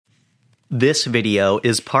This video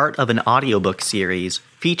is part of an audiobook series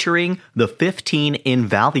featuring the 15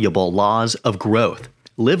 invaluable laws of growth.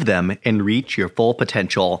 Live them and reach your full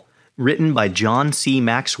potential. Written by John C.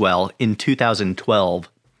 Maxwell in 2012.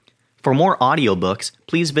 For more audiobooks,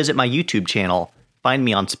 please visit my YouTube channel, find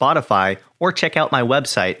me on Spotify, or check out my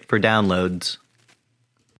website for downloads.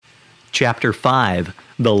 Chapter 5.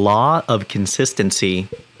 The Law of Consistency.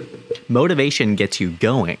 Motivation gets you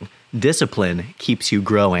going. Discipline keeps you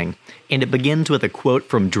growing. And it begins with a quote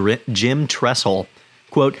from Jim Tressel.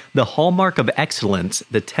 Quote, "The hallmark of excellence,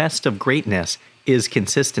 the test of greatness, is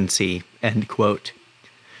consistency." End quote.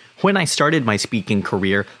 When I started my speaking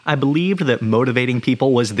career, I believed that motivating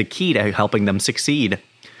people was the key to helping them succeed.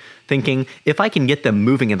 Thinking, if I can get them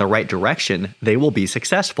moving in the right direction, they will be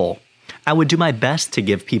successful. I would do my best to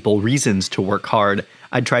give people reasons to work hard.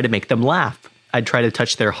 I'd try to make them laugh. I'd try to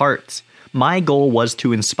touch their hearts. My goal was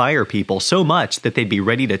to inspire people so much that they'd be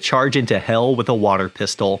ready to charge into hell with a water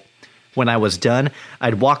pistol. When I was done,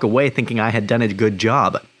 I'd walk away thinking I had done a good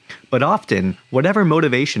job. But often, whatever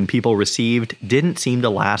motivation people received didn't seem to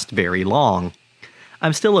last very long.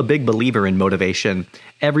 I'm still a big believer in motivation.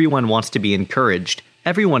 Everyone wants to be encouraged.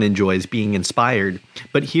 Everyone enjoys being inspired.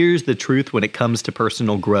 But here's the truth when it comes to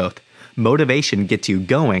personal growth. Motivation gets you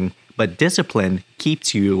going, but discipline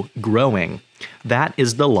keeps you growing. That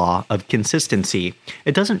is the law of consistency.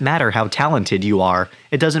 It doesn't matter how talented you are.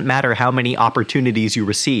 It doesn't matter how many opportunities you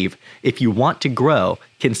receive. If you want to grow,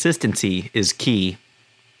 consistency is key.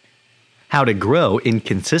 How to grow in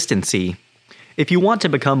consistency. If you want to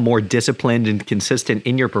become more disciplined and consistent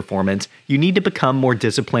in your performance, you need to become more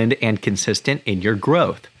disciplined and consistent in your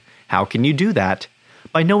growth. How can you do that?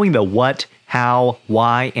 By knowing the what, how,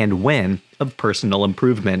 why, and when of personal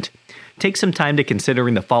improvement. Take some time to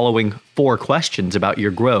considering the following 4 questions about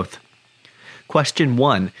your growth. Question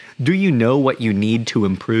 1. Do you know what you need to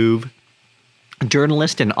improve?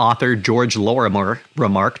 Journalist and author George Lorimer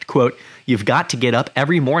remarked, quote, "You've got to get up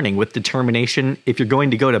every morning with determination if you're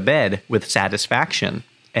going to go to bed with satisfaction."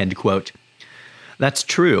 End quote. That's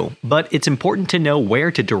true, but it's important to know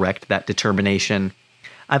where to direct that determination.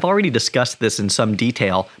 I've already discussed this in some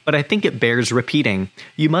detail, but I think it bears repeating.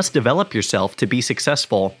 You must develop yourself to be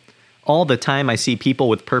successful. All the time I see people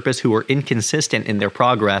with purpose who are inconsistent in their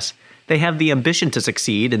progress. They have the ambition to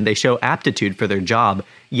succeed and they show aptitude for their job,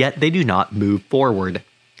 yet they do not move forward.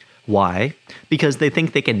 Why? Because they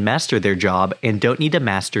think they can master their job and don't need to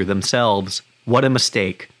master themselves. What a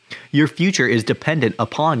mistake. Your future is dependent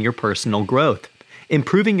upon your personal growth.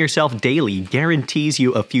 Improving yourself daily guarantees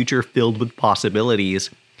you a future filled with possibilities.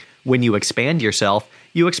 When you expand yourself,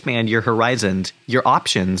 you expand your horizons, your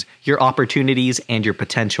options, your opportunities, and your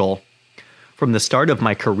potential. From the start of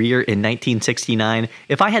my career in 1969,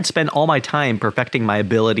 if I had spent all my time perfecting my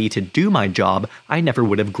ability to do my job, I never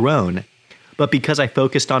would have grown. But because I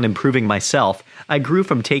focused on improving myself, I grew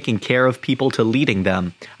from taking care of people to leading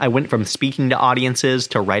them. I went from speaking to audiences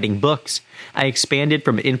to writing books. I expanded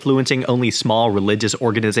from influencing only small religious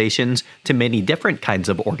organizations to many different kinds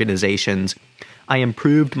of organizations. I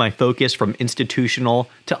improved my focus from institutional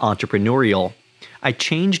to entrepreneurial. I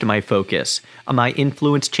changed my focus. My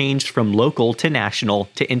influence changed from local to national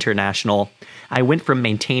to international. I went from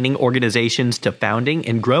maintaining organizations to founding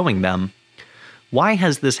and growing them. Why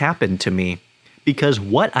has this happened to me? Because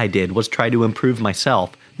what I did was try to improve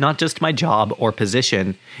myself, not just my job or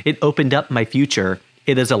position. It opened up my future.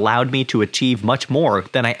 It has allowed me to achieve much more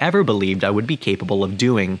than I ever believed I would be capable of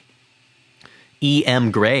doing. E.M.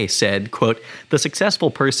 Gray said, quote, "The successful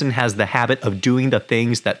person has the habit of doing the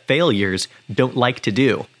things that failures don't like to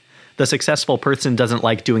do. The successful person doesn't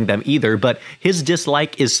like doing them either, but his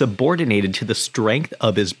dislike is subordinated to the strength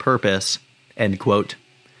of his purpose." End quote.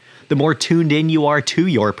 The more tuned in you are to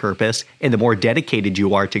your purpose, and the more dedicated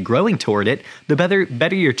you are to growing toward it, the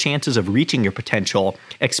better your chances of reaching your potential,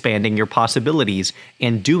 expanding your possibilities,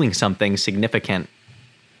 and doing something significant.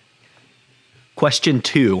 Question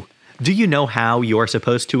 2. Do you know how you are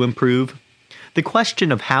supposed to improve? The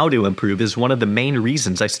question of how to improve is one of the main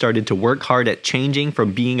reasons I started to work hard at changing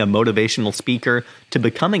from being a motivational speaker to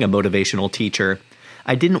becoming a motivational teacher.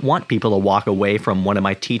 I didn't want people to walk away from one of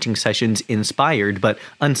my teaching sessions inspired but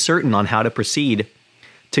uncertain on how to proceed.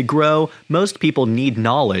 To grow, most people need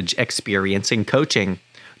knowledge, experience, and coaching.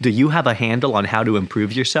 Do you have a handle on how to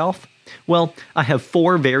improve yourself? Well, I have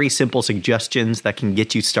 4 very simple suggestions that can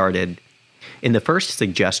get you started. And the first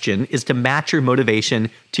suggestion is to match your motivation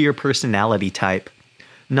to your personality type.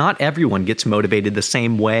 Not everyone gets motivated the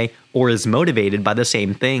same way or is motivated by the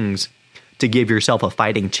same things. To give yourself a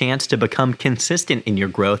fighting chance to become consistent in your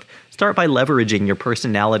growth, start by leveraging your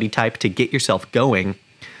personality type to get yourself going.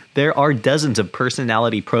 There are dozens of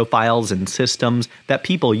personality profiles and systems that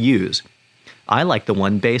people use. I like the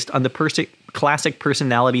one based on the classic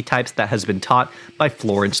personality types that has been taught by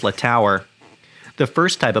Florence Littauer. The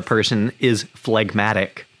first type of person is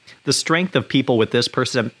phlegmatic. The strength of people with this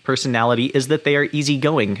personality is that they are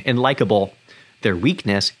easygoing and likable. Their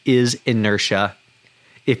weakness is inertia.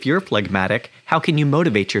 If you're phlegmatic, how can you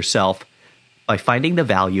motivate yourself? By finding the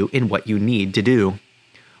value in what you need to do.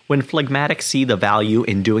 When phlegmatics see the value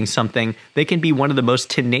in doing something, they can be one of the most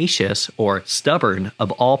tenacious or stubborn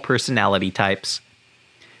of all personality types.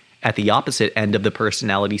 At the opposite end of the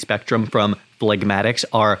personality spectrum from phlegmatics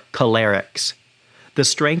are cholerics. The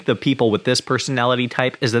strength of people with this personality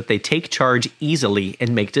type is that they take charge easily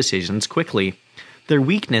and make decisions quickly. Their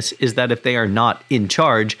weakness is that if they are not in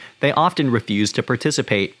charge, they often refuse to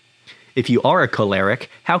participate. If you are a choleric,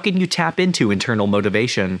 how can you tap into internal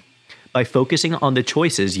motivation? By focusing on the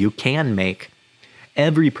choices you can make.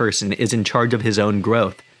 Every person is in charge of his own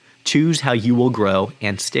growth. Choose how you will grow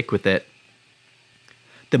and stick with it.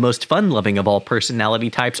 The most fun-loving of all personality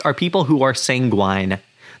types are people who are sanguine.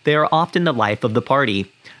 They are often the life of the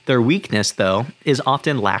party. Their weakness, though, is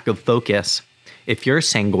often lack of focus. If you're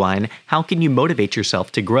sanguine, how can you motivate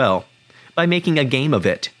yourself to grow? By making a game of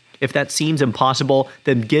it. If that seems impossible,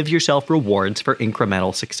 then give yourself rewards for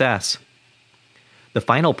incremental success. The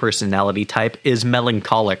final personality type is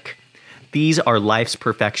melancholic. These are life's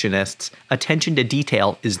perfectionists. Attention to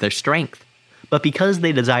detail is their strength. But because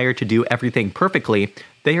they desire to do everything perfectly,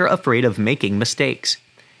 they are afraid of making mistakes.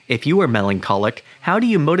 If you are melancholic, how do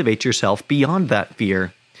you motivate yourself beyond that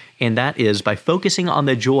fear? And that is by focusing on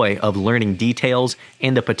the joy of learning details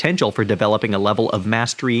and the potential for developing a level of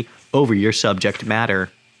mastery over your subject matter.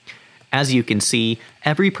 As you can see,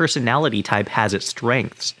 every personality type has its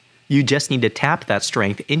strengths. You just need to tap that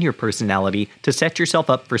strength in your personality to set yourself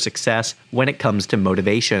up for success when it comes to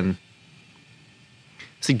motivation.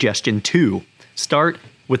 Suggestion 2. Start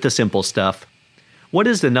with the simple stuff. What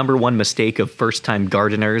is the number one mistake of first-time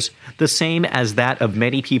gardeners? The same as that of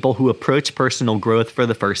many people who approach personal growth for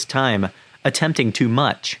the first time, attempting too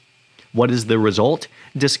much. What is the result?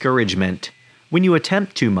 Discouragement. When you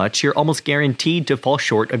attempt too much, you're almost guaranteed to fall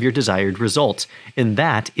short of your desired results, and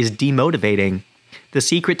that is demotivating. The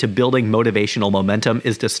secret to building motivational momentum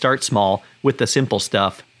is to start small with the simple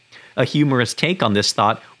stuff. A humorous take on this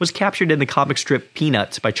thought was captured in the comic strip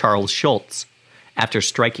Peanuts by Charles Schulz. After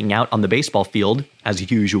striking out on the baseball field,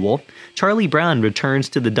 as usual, Charlie Brown returns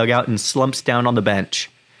to the dugout and slumps down on the bench.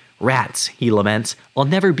 "Rats," he laments, "I'll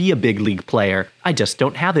never be a big league player. I just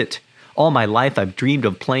don't have it. All my life I've dreamed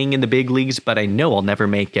of playing in the big leagues, but I know I'll never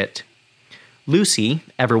make it." Lucy,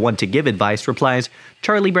 ever one to give advice, replies,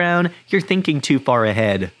 "Charlie Brown, you're thinking too far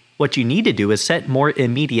ahead. What you need to do is set more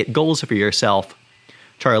immediate goals for yourself."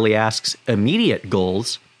 Charlie asks, "Immediate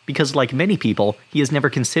goals?" Because like many people, he has never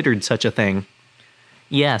considered such a thing.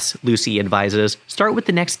 "Yes," Lucy advises, "start with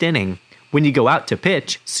the next inning. When you go out to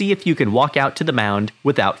pitch, see if you can walk out to the mound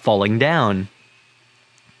without falling down."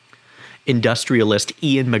 Industrialist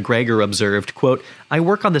Ian McGregor observed, quote, "I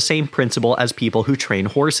work on the same principle as people who train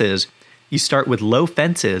horses. You start with low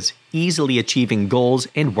fences, easily achieving goals,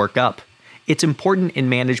 and work up. It's important in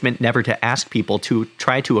management never to ask people to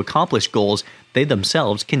try to accomplish goals they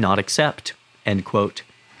themselves cannot accept." End quote.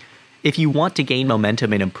 If you want to gain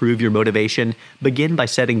momentum and improve your motivation, begin by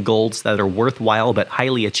setting goals that are worthwhile but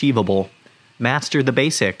highly achievable. Master the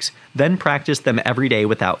basics, then practice them every day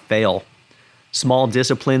without fail. Small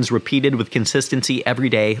disciplines repeated with consistency every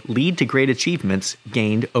day lead to great achievements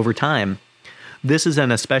gained over time. This is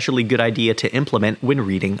an especially good idea to implement when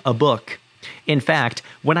reading a book. In fact,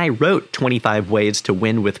 when I wrote 25 Ways to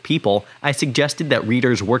Win with People, I suggested that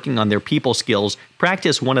readers working on their people skills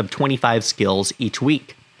practice one of 25 skills each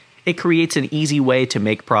week. It creates an easy way to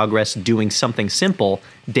make progress doing something simple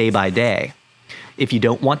day by day. If you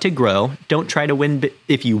want to grow, don't try to win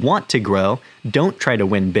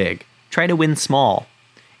big. Try to win small.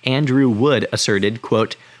 Andrew Wood asserted,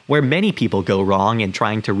 quote, "Where many people go wrong in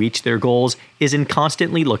trying to reach their goals is in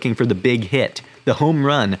constantly looking for the big hit, the home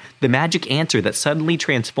run, the magic answer that suddenly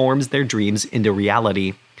transforms their dreams into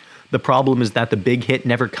reality. The problem is that the big hit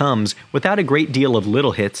never comes without a great deal of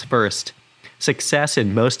little hits first. Success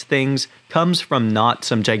in most things comes from not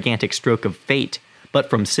some gigantic stroke of fate, but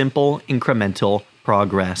from simple, incremental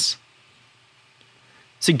progress."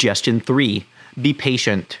 Suggestion 3. Be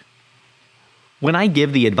patient. When I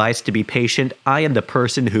give the advice to be patient, I am the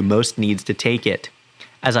person who most needs to take it.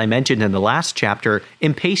 As I mentioned in the last chapter,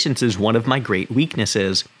 impatience is one of my great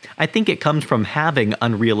weaknesses. I think it comes from having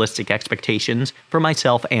unrealistic expectations for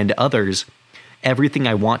myself and others. Everything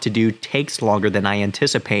I want to do takes longer than I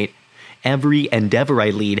anticipate, Every endeavor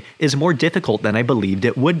I lead is more difficult than I believed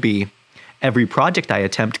it would be. Every project I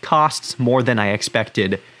attempt costs more than I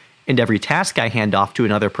expected, and every task I hand off to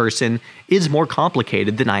another person is more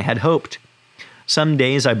complicated than I had hoped. Some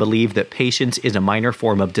days I believe that patience is a minor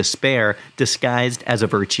form of despair disguised as a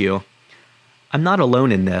virtue. I'm not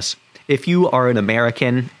alone in this. If you are an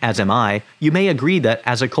American, as am I, you may agree that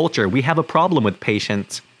as a culture we have a problem with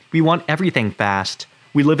patience. We want everything fast.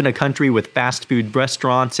 We live in a country with fast food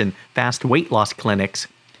restaurants and fast weight loss clinics.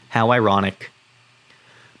 How ironic.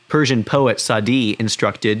 Persian poet Sadi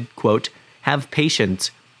instructed, quote, "Have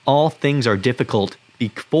patience. All things are difficult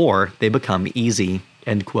before they become easy,"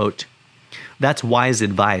 end quote. That's wise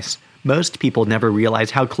advice. Most people never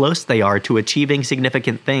realize how close they are to achieving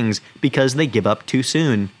significant things because they give up too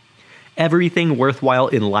soon. Everything worthwhile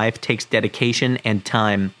in life takes dedication and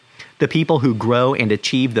time. The people who grow and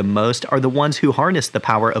achieve the most are the ones who harness the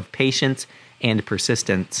power of patience and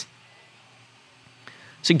persistence.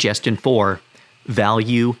 Suggestion 4.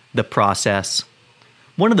 Value the process.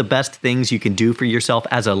 One of the best things you can do for yourself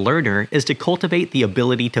as a learner is to cultivate the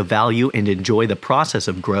ability to value and enjoy the process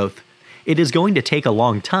of growth. It is going to take a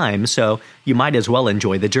long time, so you might as well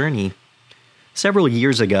enjoy the journey. Several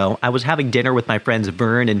years ago, I was having dinner with my friends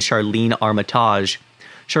Vern and Charlene Armitage.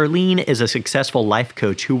 Charlene is a successful life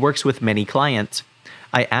coach who works with many clients.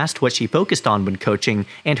 I asked what she focused on when coaching,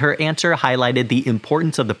 and her answer highlighted the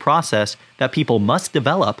importance of the process that people must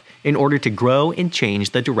develop in order to grow and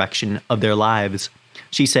change the direction of their lives.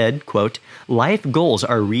 She said, quote, "Life goals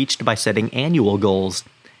are reached by setting annual goals.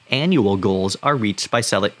 Annual goals are reached by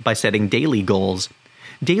setting daily goals.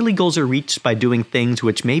 Daily goals are reached by doing things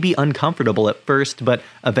which may be uncomfortable at first but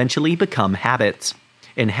eventually become habits.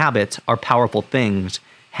 And habits are powerful things.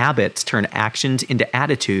 Habits turn actions into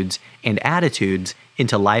attitudes, and attitudes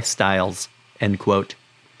into lifestyles," end quote.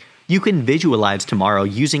 You can visualize tomorrow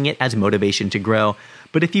using it as motivation to grow,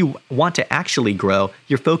 but if you want to actually grow,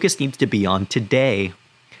 your focus needs to be on today.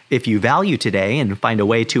 If you value today and find a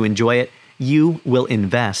way to enjoy it, you will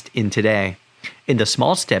invest in today. And the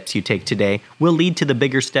small steps you take today will lead to the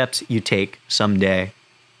bigger steps you take someday.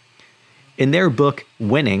 In their book,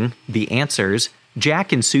 Winning: The Answers,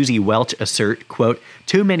 Jack and Susie Welch assert, quote,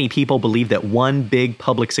 "Too many people believe that one big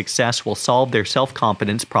public success will solve their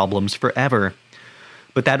self-confidence problems forever.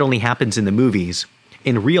 But that only happens in the movies.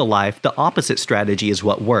 In real life, the opposite strategy is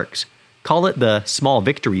what works. Call it the small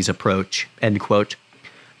victories approach," end quote.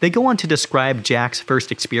 They go on to describe Jack's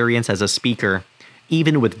first experience as a speaker.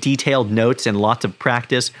 Even with detailed notes and lots of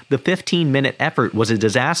practice, the 15-minute effort was a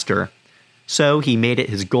disaster. So he made it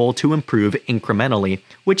his goal to improve incrementally,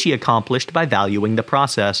 which he accomplished by valuing the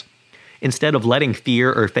process. Instead of letting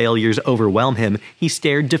fear or failures overwhelm him, he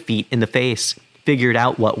stared defeat in the face, figured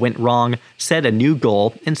out what went wrong, set a new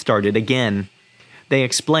goal, and started again. They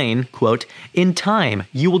explain, quote, "In time,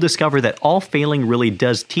 you will discover that all failing really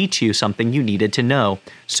does teach you something you needed to know,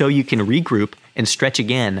 so you can regroup and stretch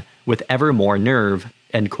again with ever more nerve,"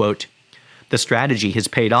 end quote. The strategy has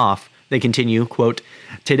paid off. They continue, quote,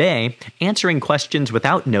 "Today, answering questions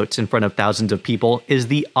without notes in front of thousands of people is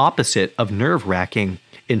the opposite of nerve-wracking.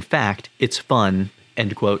 In fact, it's fun,"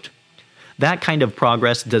 end quote. That kind of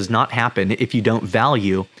progress does not happen if you don't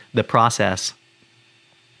value the process.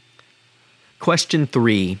 Question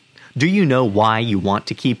 3. Do you know why you want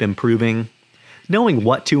to keep improving? Knowing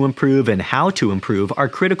what to improve and how to improve are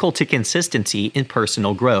critical to consistency in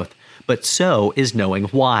personal growth, but so is knowing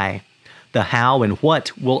why. The how and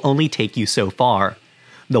what will only take you so far.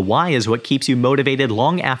 The why is what keeps you motivated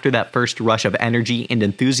long after that first rush of energy and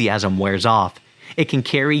enthusiasm wears off. It can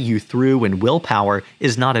carry you through when willpower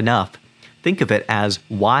is not enough. Think of it as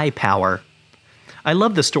why power. I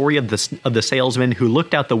love the story of the salesman who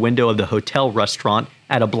looked out the window of the hotel restaurant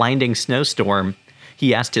at a blinding snowstorm.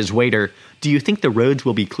 He asked his waiter, "Do you think the roads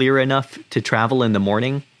will be clear enough to travel in the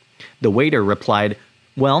morning?" The waiter replied,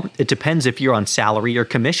 "Well, it depends if you're on salary or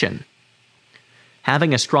commission."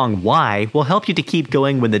 Having a strong why will help you to keep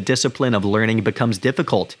going when the discipline of learning becomes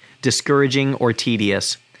difficult, discouraging, or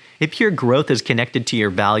tedious. If your growth is connected to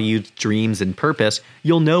your values, dreams, and purpose,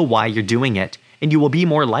 you'll know why you're doing it, and you will be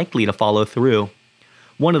more likely to follow through.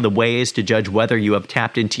 One of the ways to judge whether you have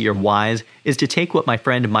tapped into your whys is to take what my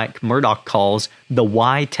friend Mike Murdoch calls the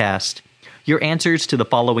why test. Your answers to the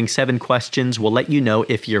following 7 questions will let you know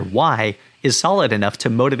if your why is solid enough to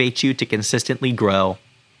motivate you to consistently grow.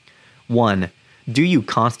 1. Do you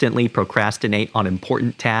constantly procrastinate on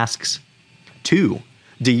important tasks? 2.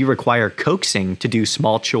 Do you require coaxing to do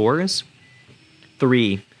small chores?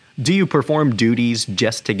 3. Do you perform duties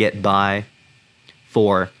just to get by?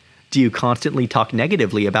 4. Do you constantly talk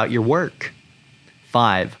negatively about your work?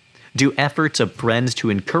 5. Do efforts of friends to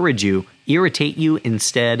encourage you irritate you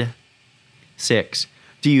instead? 6.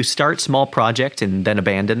 Do you start small projects and then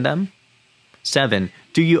abandon them? 7.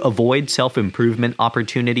 Do you avoid self-improvement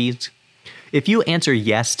opportunities? If you answer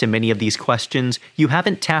yes to many of these questions, you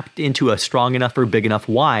haven't tapped into a strong enough or big enough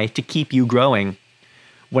why to keep you growing.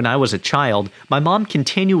 When I was a child, my mom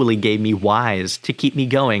continually gave me whys to keep me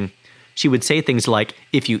going. She would say things like,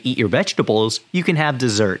 if you eat your vegetables, you can have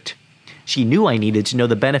dessert. She knew I needed to know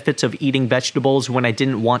the benefits of eating vegetables when I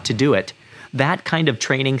didn't want to do it. That kind of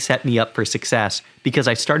training set me up for success because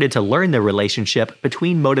I started to learn the relationship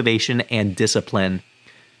between motivation and discipline.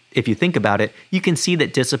 If you think about it, you can see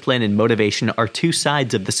that discipline and motivation are two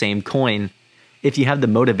sides of the same coin. If you have the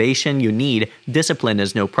motivation you need, discipline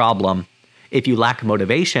is no problem. If you lack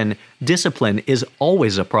motivation, discipline is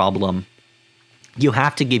always a problem. You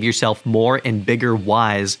have to give yourself more and bigger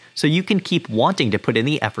whys so you can keep wanting to put in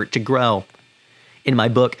the effort to grow. In my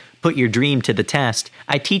book, Put Your Dream to the Test,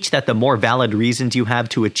 I teach that the more valid reasons you have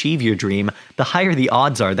to achieve your dream, the higher the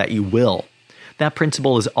odds are that you will. That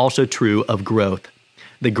principle is also true of growth.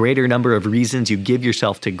 The greater number of reasons you give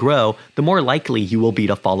yourself to grow, the more likely you will be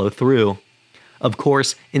to follow through. Of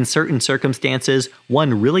course, in certain circumstances,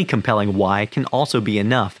 one really compelling why can also be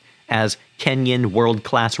enough, as Kenyan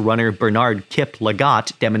world-class runner Bernard Kip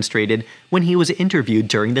Lagat demonstrated when he was interviewed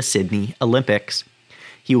during the Sydney Olympics.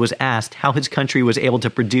 He was asked how his country was able to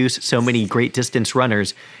produce so many great distance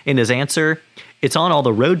runners, and his answer, "It's on all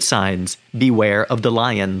the road signs, beware of the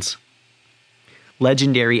lions."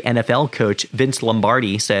 Legendary NFL coach Vince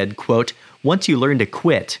Lombardi said, quote, "Once you learn to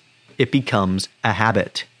quit, it becomes a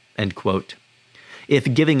habit," end quote.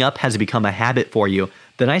 If giving up has become a habit for you,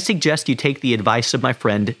 then I suggest you take the advice of my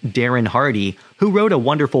friend Darren Hardy, who wrote a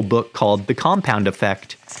wonderful book called The Compound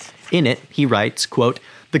Effect. In it, he writes, quote,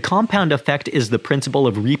 "The compound effect is the principle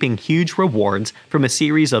of reaping huge rewards from a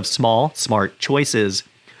series of small, smart choices.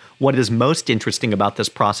 What is most interesting about this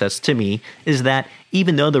process to me is that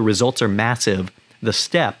even though the results are massive, the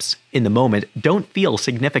steps, in the moment, don't feel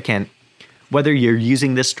significant. Whether you're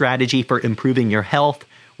using this strategy for improving your health,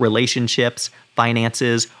 relationships,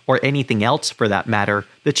 finances, or anything else for that matter,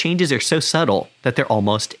 the changes are so subtle that they're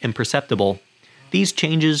almost imperceptible. These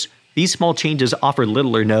small changes offer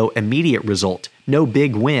little or no immediate result, no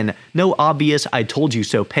big win, no obvious I told you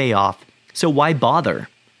so payoff. So why bother?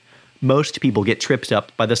 Most people get tripped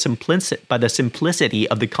up by the simplicity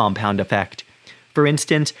of the compound effect. For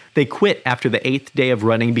instance, they quit after the 8th day of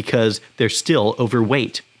running because they're still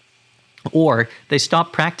overweight. Or they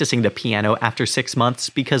stop practicing the piano after 6 months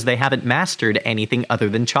because they haven't mastered anything other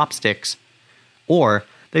than chopsticks. Or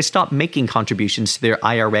they stop making contributions to their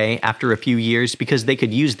IRA after a few years because they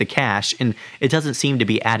could use the cash and it doesn't seem to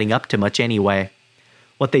be adding up to much anyway.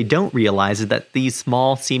 What they don't realize is that these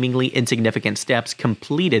small, seemingly insignificant steps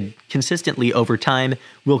completed consistently over time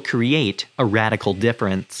will create a radical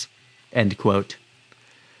difference." End quote.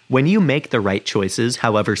 When you make the right choices,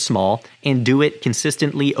 however small, and do it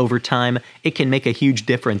consistently over time, it can make a huge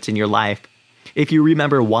difference in your life. If you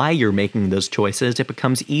remember why you're making those choices, it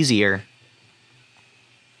becomes easier.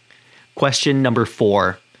 Question number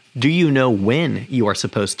 4. Do you know when you are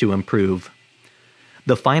supposed to improve?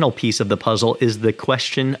 The final piece of the puzzle is the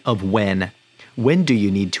question of when. When do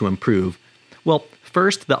you need to improve? Well,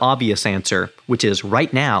 first, the obvious answer, which is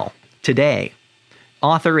right now, today.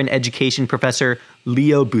 Author and education professor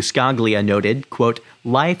Leo Buscaglia noted, quote,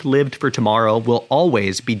 "Life lived for tomorrow will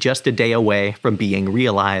always be just a day away from being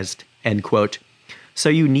realized," end quote. So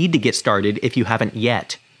you need to get started if you haven't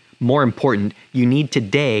yet. More important, you need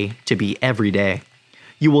today to be every day.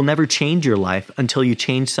 You will never change your life until you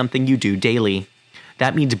change something you do daily.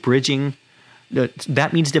 That means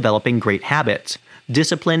developing great habits.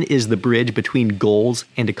 Discipline is the bridge between goals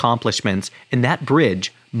and accomplishments, and that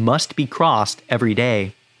bridge must be crossed every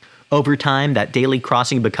day. Over time, that daily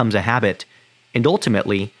crossing becomes a habit. And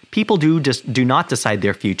ultimately, people do not decide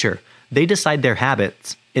their future. They decide their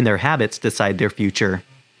habits, and their habits decide their future.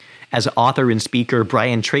 As author and speaker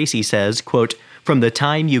Brian Tracy says, quote, "From the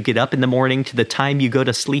time you get up in the morning to the time you go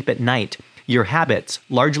to sleep at night, your habits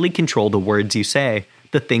largely control the words you say,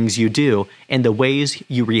 the things you do, and the ways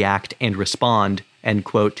you react and respond," end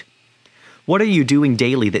quote. What are you doing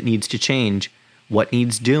daily that needs to change? What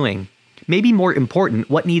needs doing? Maybe more important,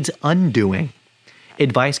 what needs undoing?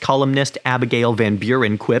 Advice columnist Abigail Van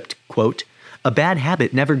Buren quipped, quote, "A bad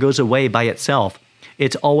habit never goes away by itself.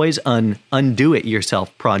 It's always an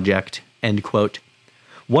undo-it-yourself project," end quote.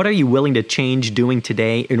 What are you willing to change doing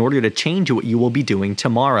today in order to change what you will be doing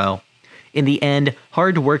tomorrow? In the end,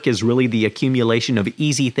 hard work is really the accumulation of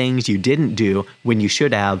easy things you didn't do when you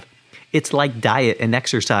should have. It's like diet and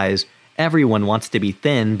exercise. Everyone wants to be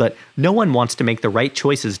thin, but no one wants to make the right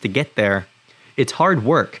choices to get there. It's hard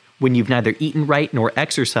work when you've neither eaten right nor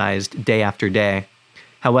exercised day after day.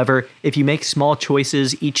 However, if you make small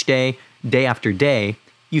choices each day, day after day,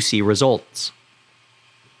 you see results.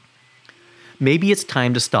 Maybe it's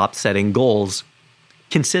time to stop setting goals.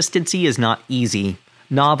 Consistency is not easy.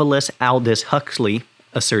 Novelist Aldous Huxley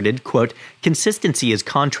asserted, quote, "Consistency is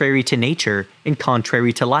contrary to nature and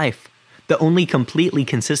contrary to life. The only completely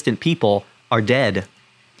consistent people are dead."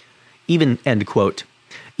 End quote.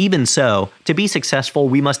 Even so, to be successful,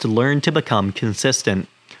 we must learn to become consistent.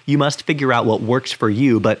 You must figure out what works for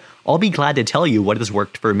you, but I'll be glad to tell you what has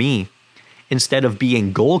worked for me. Instead of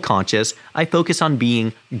being goal conscious, I focus on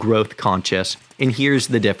being growth conscious, and here's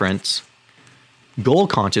the difference. Goal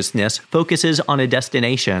consciousness focuses on a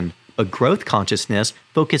destination, but growth consciousness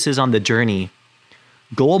focuses on the journey.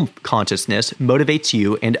 Goal consciousness motivates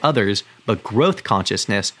you and others, but growth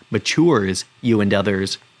consciousness matures you and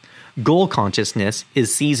others. Goal consciousness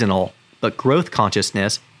is seasonal, but growth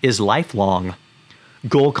consciousness is lifelong.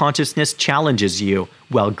 Goal consciousness challenges you,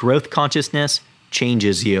 while growth consciousness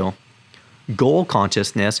changes you. Goal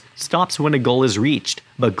consciousness stops when a goal is reached,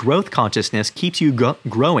 but growth consciousness keeps you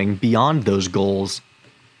growing beyond those goals.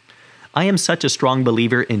 I am such a strong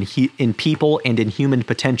believer in people and in human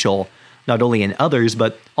potential, not only in others,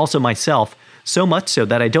 but also myself, so much so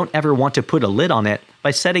that I don't ever want to put a lid on it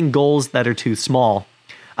by setting goals that are too small.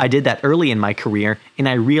 I did that early in my career, and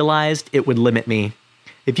I realized it would limit me.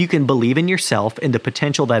 If you can believe in yourself and the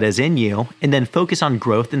potential that is in you, and then focus on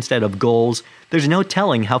growth instead of goals, there's no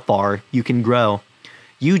telling how far you can grow.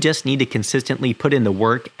 You just need to consistently put in the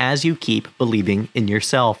work as you keep believing in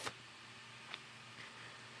yourself.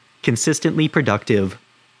 Consistently productive.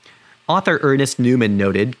 Author Ernest Newman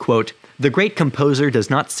noted, quote, "The great composer does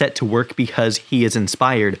not set to work because he is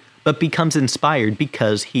inspired, but becomes inspired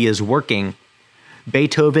because he is working."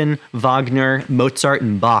 Beethoven, Wagner, Mozart,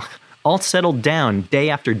 and Bach all settled down day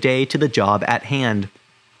after day to the job at hand.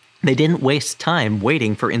 They didn't waste time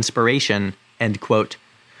waiting for inspiration, end quote.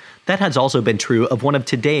 That has also been true of one of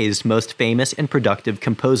today's most famous and productive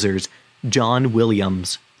composers, John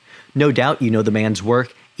Williams. No doubt you know the man's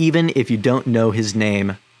work, even if you don't know his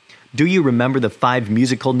name. Do you remember the 5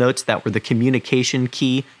 musical notes that were the communication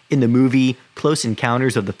key in the movie Close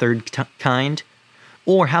Encounters of the Third Kind?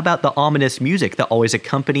 Or how about the ominous music that always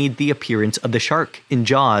accompanied the appearance of the shark in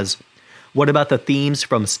Jaws? What about the themes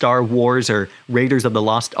from Star Wars or Raiders of the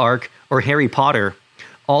Lost Ark or Harry Potter?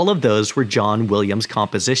 All of those were John Williams'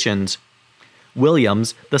 compositions.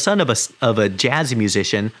 Williams, the son of a jazz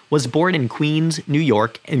musician, was born in Queens, New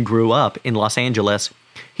York, and grew up in Los Angeles.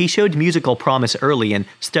 He showed musical promise early and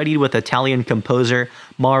studied with Italian composer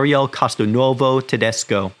Mario Castelnuovo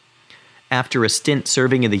Tedesco. After a stint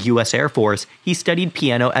serving in the U.S. Air Force, he studied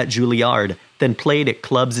piano at Juilliard, then played at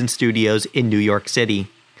clubs and studios in New York City.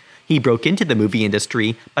 He broke into the movie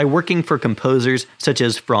industry by working for composers such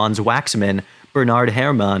as Franz Waxman, Bernard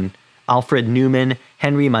Herrmann, Alfred Newman,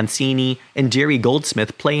 Henry Mancini, and Jerry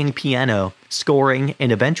Goldsmith, playing piano, scoring,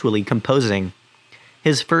 and eventually composing.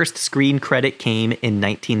 His first screen credit came in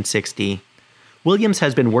 1960. Williams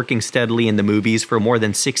has been working steadily in the movies for more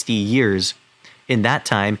than 60 years. In that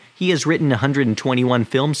time, he has written 121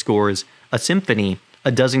 film scores, a symphony,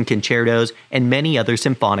 a dozen concertos, and many other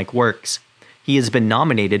symphonic works. He has been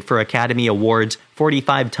nominated for Academy Awards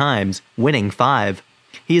 45 times, winning 5.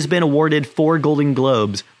 He has been awarded 4 Golden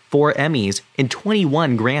Globes, 4 Emmys, and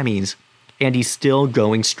 21 Grammys. And he's still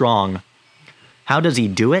going strong. How does he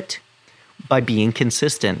do it? By being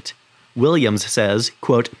consistent. Williams says,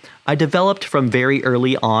 quote, "I developed from very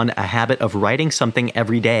early on a habit of writing something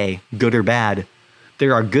every day, good or bad.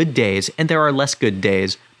 There are good days and there are less good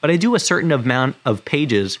days, but I do a certain amount of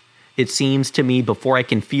pages. It seems to me before I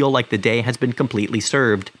can feel like the day has been completely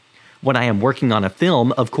served. When I am working on a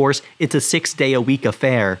film, of course, it's a 6-day-a-week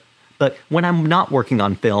affair. But when I'm not working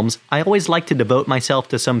on films, I always like to devote myself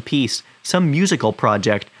to some piece, some musical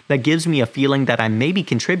project that gives me a feeling that I'm maybe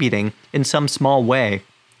contributing in some small way.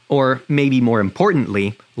 Or, maybe more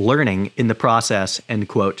importantly, learning in the process," end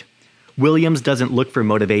quote. Williams doesn't look for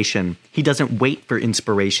motivation. He doesn't wait for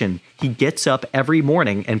inspiration. He gets up every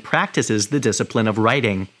morning and practices the discipline of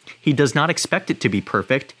writing. He does not expect it to be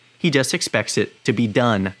perfect. He just expects it to be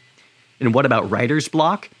done. And what about writer's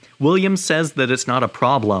block? Williams says that it's not a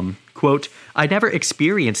problem. Quote, "I never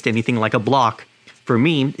experienced anything like a block. For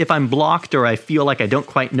me, if I'm blocked or I feel like I don't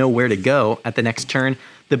quite know where to go at the next turn,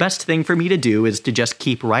 the best thing for me to do is to just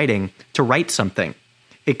keep writing, to write something.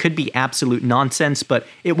 It could be absolute nonsense, but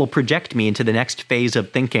it will project me into the next phase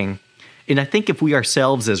of thinking. And I think if we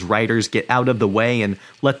ourselves as writers get out of the way and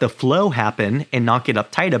let the flow happen and not get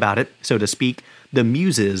uptight about it, so to speak, the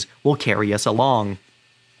muses will carry us along.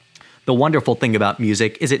 The wonderful thing about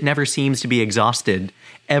music is it never seems to be exhausted.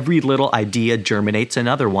 Every little idea germinates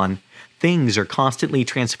another one. Things are constantly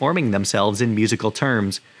transforming themselves in musical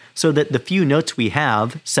terms, so that the few notes we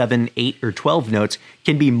have, 7, 8, or 12 notes,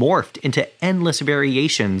 can be morphed into endless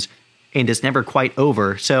variations, and is never quite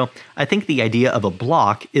over, so I think the idea of a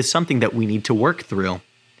block is something that we need to work through."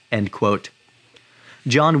 End quote.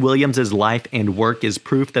 John Williams' life and work is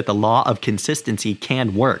proof that the law of consistency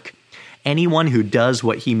can work. Anyone who does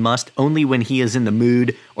what he must only when he is in the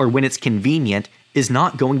mood or when it's convenient is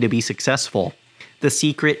not going to be successful. The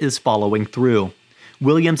secret is following through.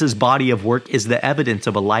 Williams' body of work is the evidence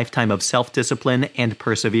of a lifetime of self-discipline and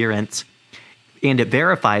perseverance. And it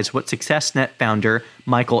verifies what SuccessNet founder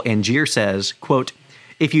Michael Angier says, quote,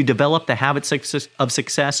 "If you develop the habits of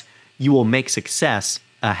success, you will make success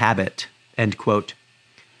a habit." End quote.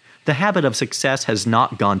 The habit of success has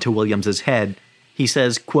not gone to Williams' head. He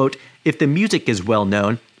says, quote, "If the music is well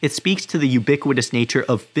known, it speaks to the ubiquitous nature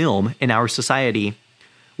of film in our society.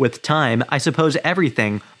 With time, I suppose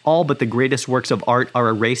everything, all but the greatest works of art, are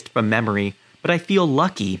erased from memory, but I feel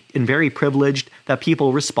lucky and very privileged that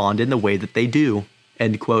people respond in the way that they do."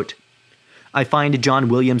 End quote. I find John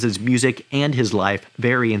Williams' music and his life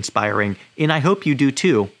very inspiring, and I hope you do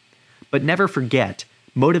too. But never forget,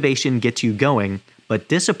 motivation gets you going, but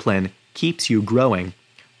discipline keeps you growing.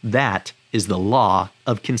 That is the law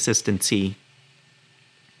of consistency.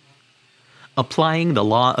 Applying the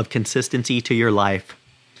law of consistency to your life.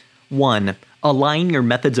 1. Align your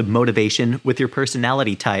methods of motivation with your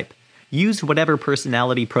personality type. Use whatever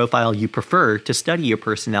personality profile you prefer to study your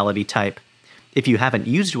personality type. If you haven't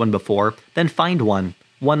used one before, then find one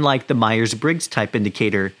like the Myers-Briggs Type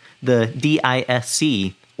Indicator, the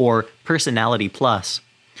DISC, or Personality Plus.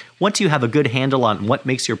 Once you have a good handle on what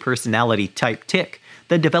makes your personality type tick,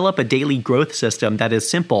 then develop a daily growth system that is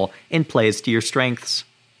simple and plays to your strengths.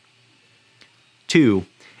 2.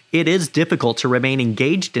 It is difficult to remain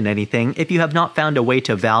engaged in anything if you have not found a way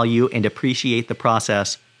to value and appreciate the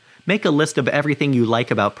process. Make a list of everything you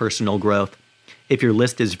like about personal growth. If your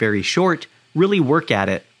list is very short, really work at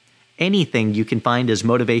it. Anything you can find as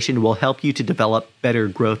motivation will help you to develop better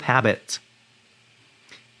growth habits.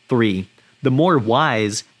 3. The more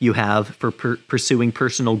whys you have for pursuing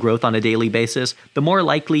personal growth on a daily basis, the more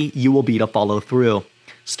likely you will be to follow through.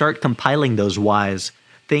 Start compiling those whys.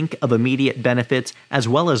 Think of immediate benefits as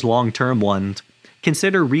well as long-term ones.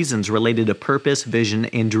 Consider reasons related to purpose, vision,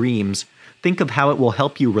 and dreams. Think of how it will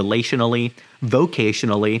help you relationally,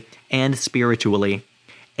 vocationally, and spiritually.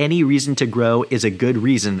 Any reason to grow is a good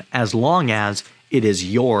reason as long as it is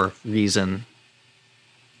your reason.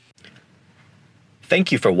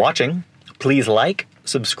 Thank you for watching. Please like,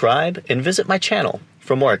 subscribe, and visit my channel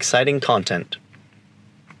for more exciting content.